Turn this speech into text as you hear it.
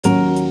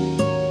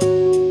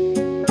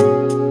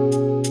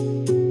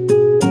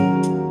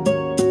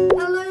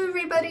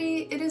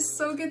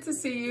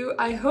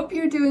I hope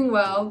you're doing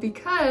well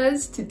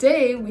because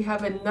today we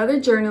have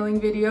another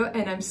journaling video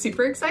and I'm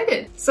super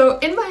excited. So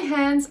in my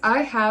hands,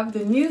 I have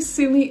the new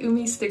Sumi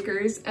Umi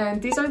stickers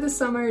and these are the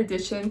summer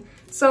edition.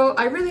 So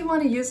I really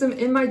want to use them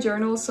in my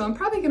journal, so I'm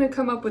probably going to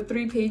come up with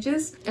 3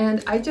 pages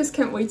and I just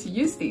can't wait to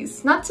use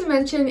these. Not to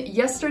mention,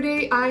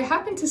 yesterday I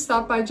happened to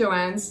stop by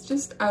Joann's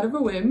just out of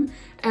a whim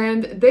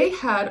and they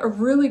had a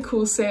really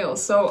cool sale.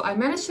 So I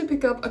managed to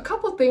pick up a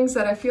couple things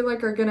that I feel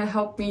like are going to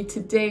help me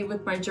today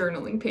with my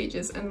journaling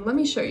pages, and let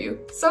me show you.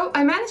 So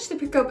I managed to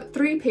pick up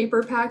 3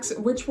 paper packs,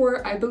 which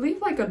were, I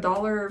believe, like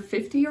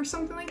 $1.50 or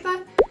something like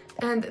that.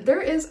 And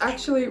there is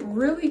actually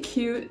really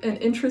cute and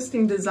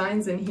interesting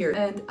designs in here,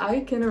 and I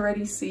can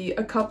already see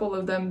a couple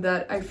of them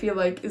that I feel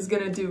like is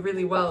gonna do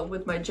really well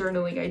with my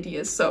journaling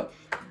ideas, so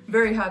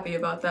very happy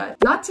about that.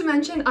 Not to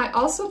mention, I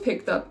also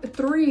picked up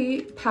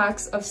 3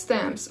 packs of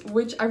stamps,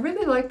 which I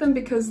really like them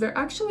because they're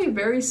actually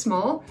very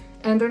small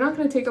and they're not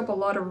going to take up a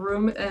lot of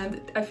room,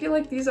 and I feel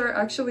like these are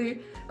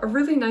actually a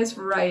really nice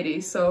variety,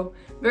 so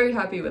very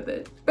happy with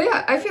it. But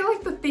yeah, I feel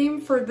like the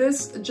theme for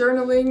this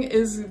journaling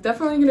is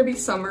definitely going to be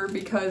summer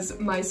because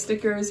my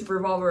stickers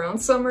revolve around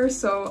summer,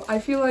 so I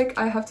feel like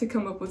I have to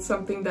come up with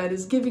something that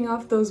is giving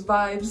off those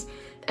vibes,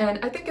 and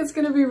I think it's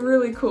going to be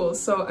really cool.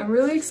 So I'm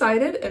really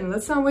excited, and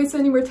let's not waste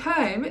any more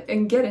time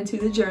and get into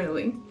the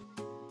journaling.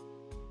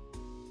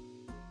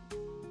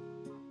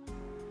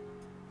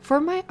 For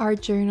my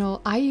art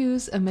journal, I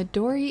use a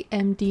Midori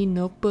MD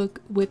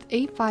notebook with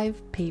A5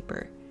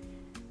 paper.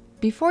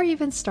 Before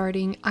even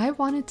starting, I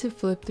wanted to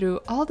flip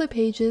through all the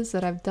pages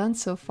that I've done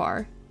so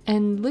far,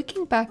 and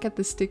looking back at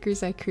the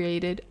stickers I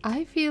created,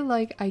 I feel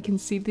like I can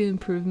see the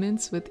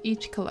improvements with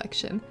each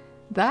collection.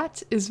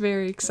 That is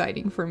very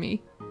exciting for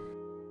me.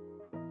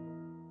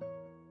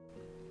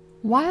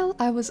 While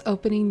I was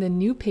opening the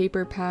new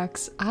paper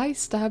packs, I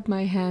stabbed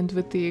my hand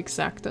with the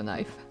X-Acto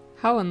knife.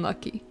 How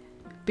unlucky.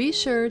 Be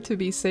sure to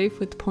be safe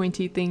with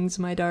pointy things,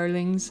 my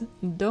darlings.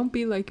 Don't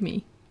be like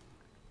me.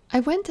 I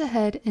went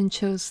ahead and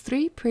chose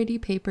 3 pretty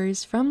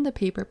papers from the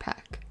paper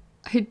pack.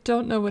 I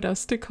don't know what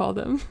else to call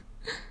them.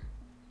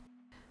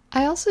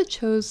 I also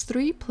chose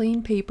 3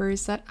 plain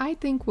papers that I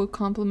think will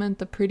complement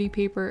the pretty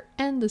paper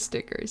and the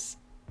stickers.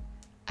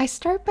 I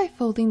start by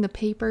folding the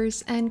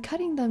papers and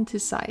cutting them to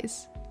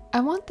size. I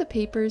want the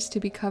papers to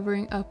be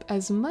covering up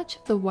as much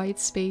of the white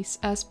space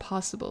as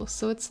possible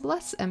so it's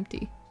less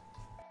empty.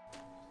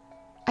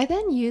 I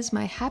then use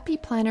my Happy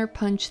Planner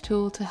punch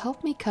tool to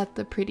help me cut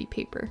the pretty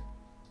paper.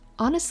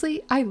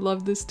 Honestly, I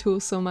love this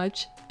tool so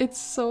much. It's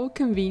so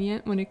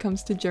convenient when it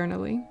comes to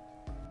journaling.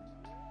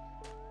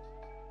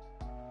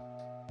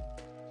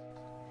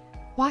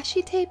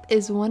 Washi tape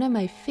is one of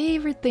my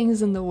favorite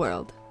things in the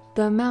world.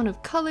 The amount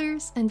of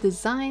colors and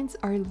designs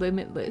are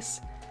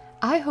limitless.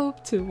 I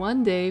hope to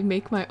one day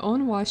make my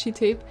own washi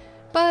tape,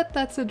 but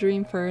that's a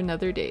dream for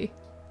another day.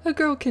 A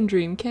girl can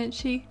dream, can't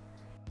she?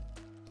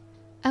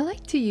 I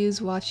like to use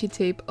washi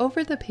tape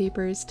over the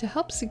papers to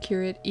help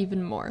secure it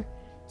even more.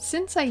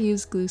 Since I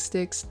use glue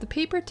sticks, the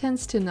paper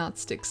tends to not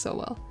stick so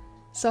well,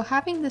 so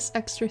having this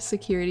extra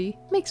security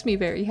makes me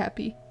very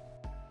happy.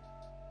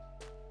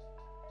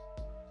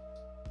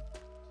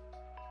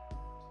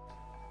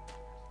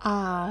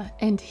 Ah,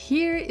 and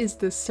here is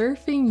the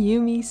Surfing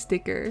Yumi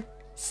sticker.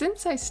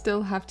 Since I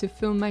still have to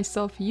film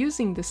myself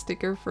using the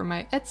sticker for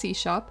my Etsy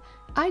shop,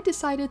 I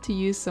decided to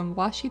use some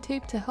washi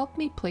tape to help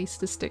me place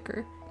the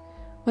sticker.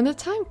 When the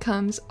time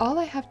comes, all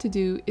I have to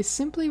do is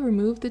simply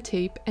remove the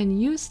tape and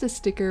use the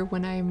sticker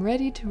when I am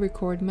ready to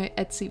record my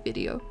Etsy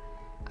video.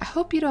 I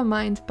hope you don't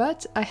mind,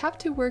 but I have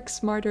to work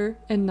smarter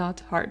and not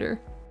harder.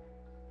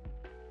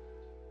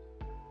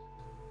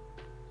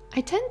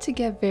 I tend to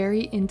get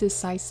very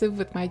indecisive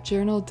with my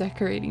journal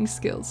decorating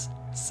skills,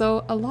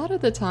 so a lot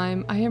of the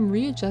time I am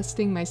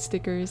readjusting my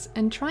stickers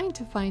and trying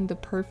to find the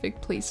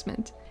perfect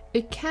placement.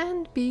 It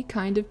can be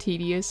kind of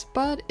tedious,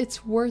 but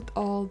it's worth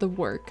all the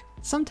work.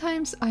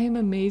 Sometimes I am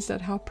amazed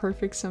at how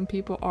perfect some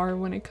people are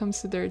when it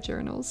comes to their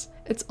journals.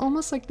 It's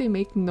almost like they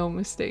make no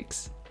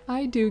mistakes.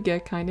 I do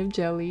get kind of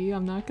jelly,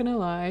 I'm not gonna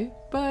lie,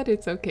 but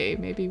it's okay,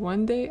 maybe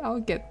one day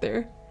I'll get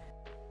there.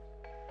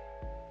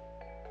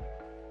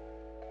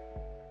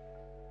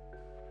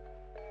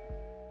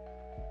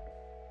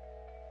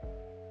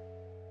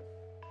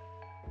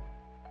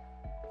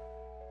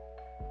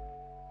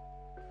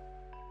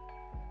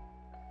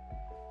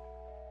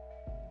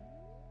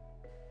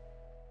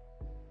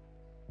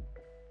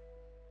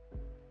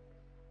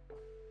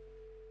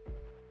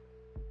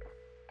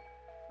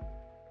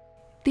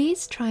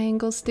 These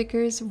triangle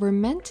stickers were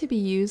meant to be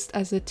used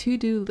as a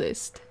to-do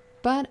list,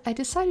 but I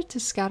decided to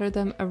scatter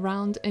them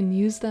around and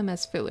use them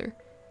as filler.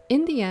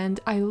 In the end,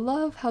 I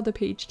love how the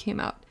page came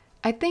out.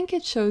 I think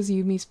it shows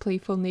Yumi's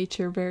playful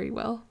nature very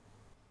well.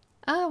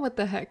 Ah, what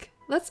the heck,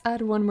 let's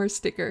add one more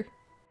sticker.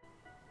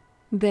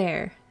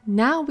 There,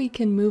 now we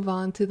can move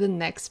on to the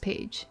next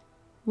page.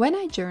 When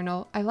I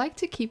journal, I like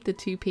to keep the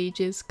 2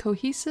 pages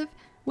cohesive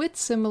with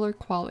similar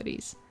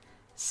qualities.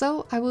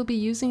 So I will be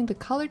using the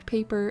colored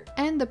paper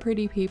and the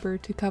pretty paper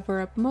to cover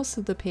up most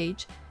of the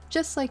page,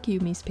 just like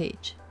Yumi's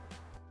page.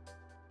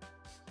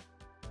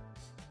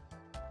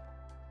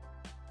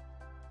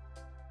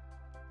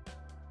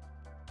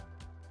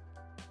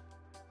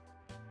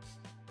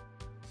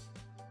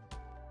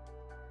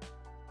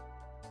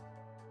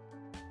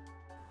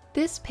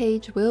 This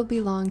page will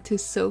belong to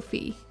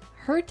Sophie.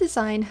 Her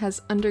design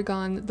has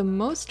undergone the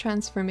most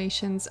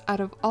transformations out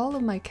of all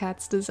of my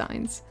cat's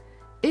designs.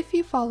 If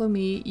you follow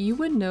me, you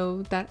would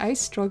know that I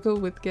struggle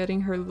with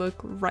getting her look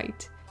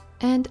right.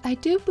 And I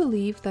do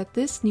believe that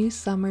this new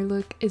summer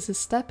look is a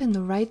step in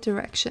the right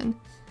direction.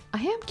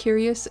 I am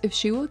curious if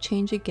she will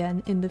change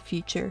again in the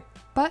future,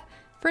 but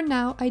for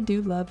now I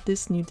do love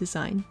this new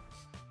design.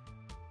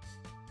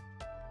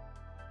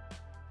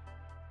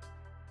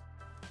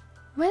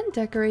 When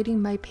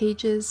decorating my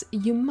pages,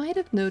 you might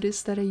have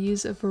noticed that I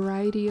use a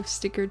variety of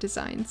sticker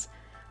designs.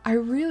 I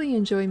really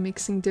enjoy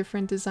mixing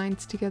different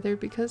designs together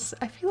because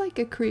I feel like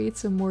it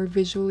creates a more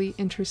visually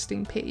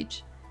interesting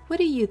page. What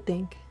do you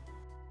think?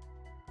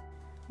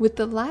 With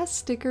the last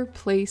sticker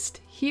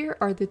placed, here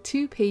are the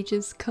 2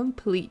 pages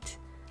complete.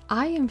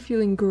 I am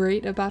feeling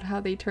great about how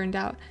they turned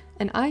out,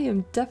 and I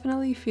am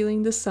definitely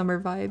feeling the summer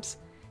vibes.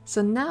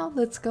 So now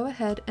let's go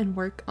ahead and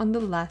work on the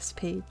last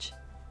page.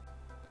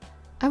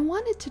 I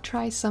wanted to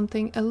try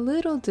something a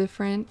little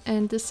different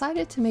and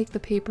decided to make the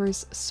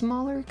papers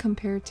smaller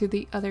compared to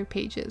the other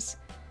pages.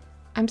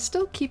 I'm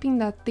still keeping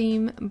that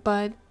theme,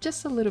 but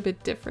just a little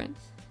bit different.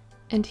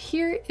 And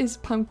here is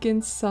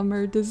Pumpkin's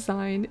summer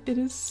design. It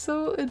is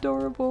so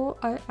adorable.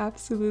 I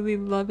absolutely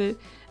love it.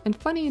 And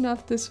funny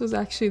enough, this was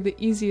actually the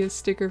easiest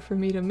sticker for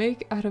me to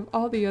make out of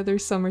all the other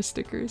summer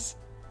stickers.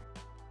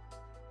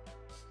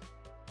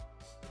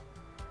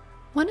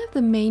 One of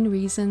the main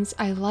reasons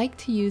I like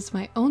to use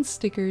my own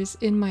stickers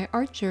in my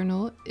art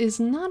journal is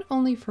not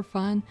only for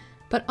fun,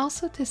 but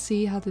also to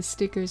see how the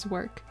stickers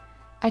work.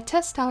 I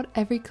test out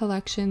every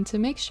collection to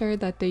make sure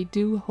that they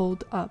do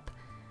hold up.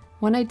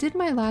 When I did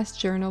my last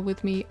journal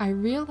with me, I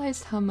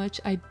realized how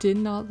much I did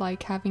not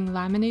like having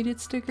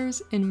laminated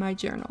stickers in my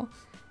journal.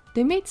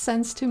 They made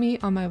sense to me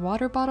on my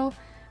water bottle,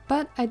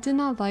 but I did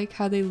not like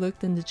how they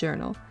looked in the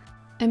journal.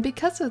 And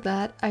because of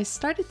that, I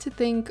started to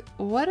think,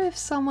 what if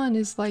someone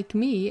is like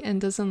me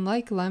and doesn't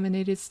like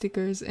laminated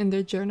stickers in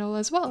their journal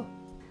as well?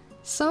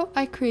 So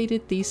I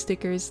created these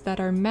stickers that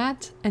are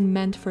matte and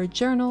meant for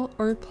journal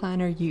or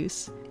planner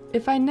use.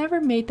 If I never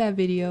made that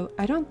video,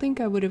 I don't think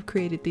I would have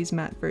created these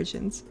matte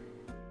versions.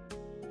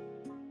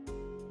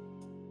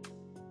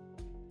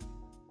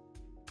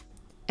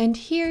 And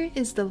here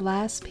is the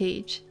last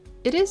page.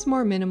 It is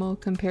more minimal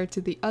compared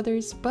to the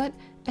others, but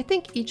I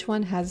think each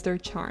one has their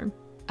charm.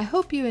 I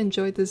hope you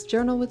enjoyed this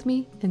journal with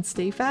me and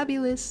stay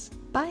fabulous.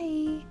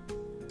 Bye!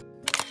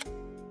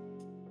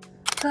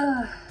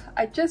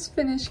 I just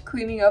finished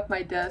cleaning up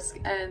my desk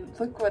and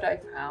look what I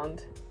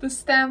found. The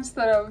stamps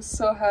that I was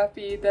so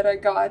happy that I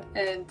got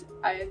and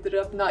I ended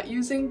up not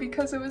using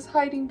because it was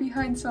hiding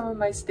behind some of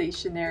my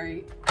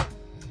stationery.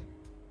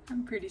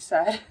 I'm pretty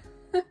sad.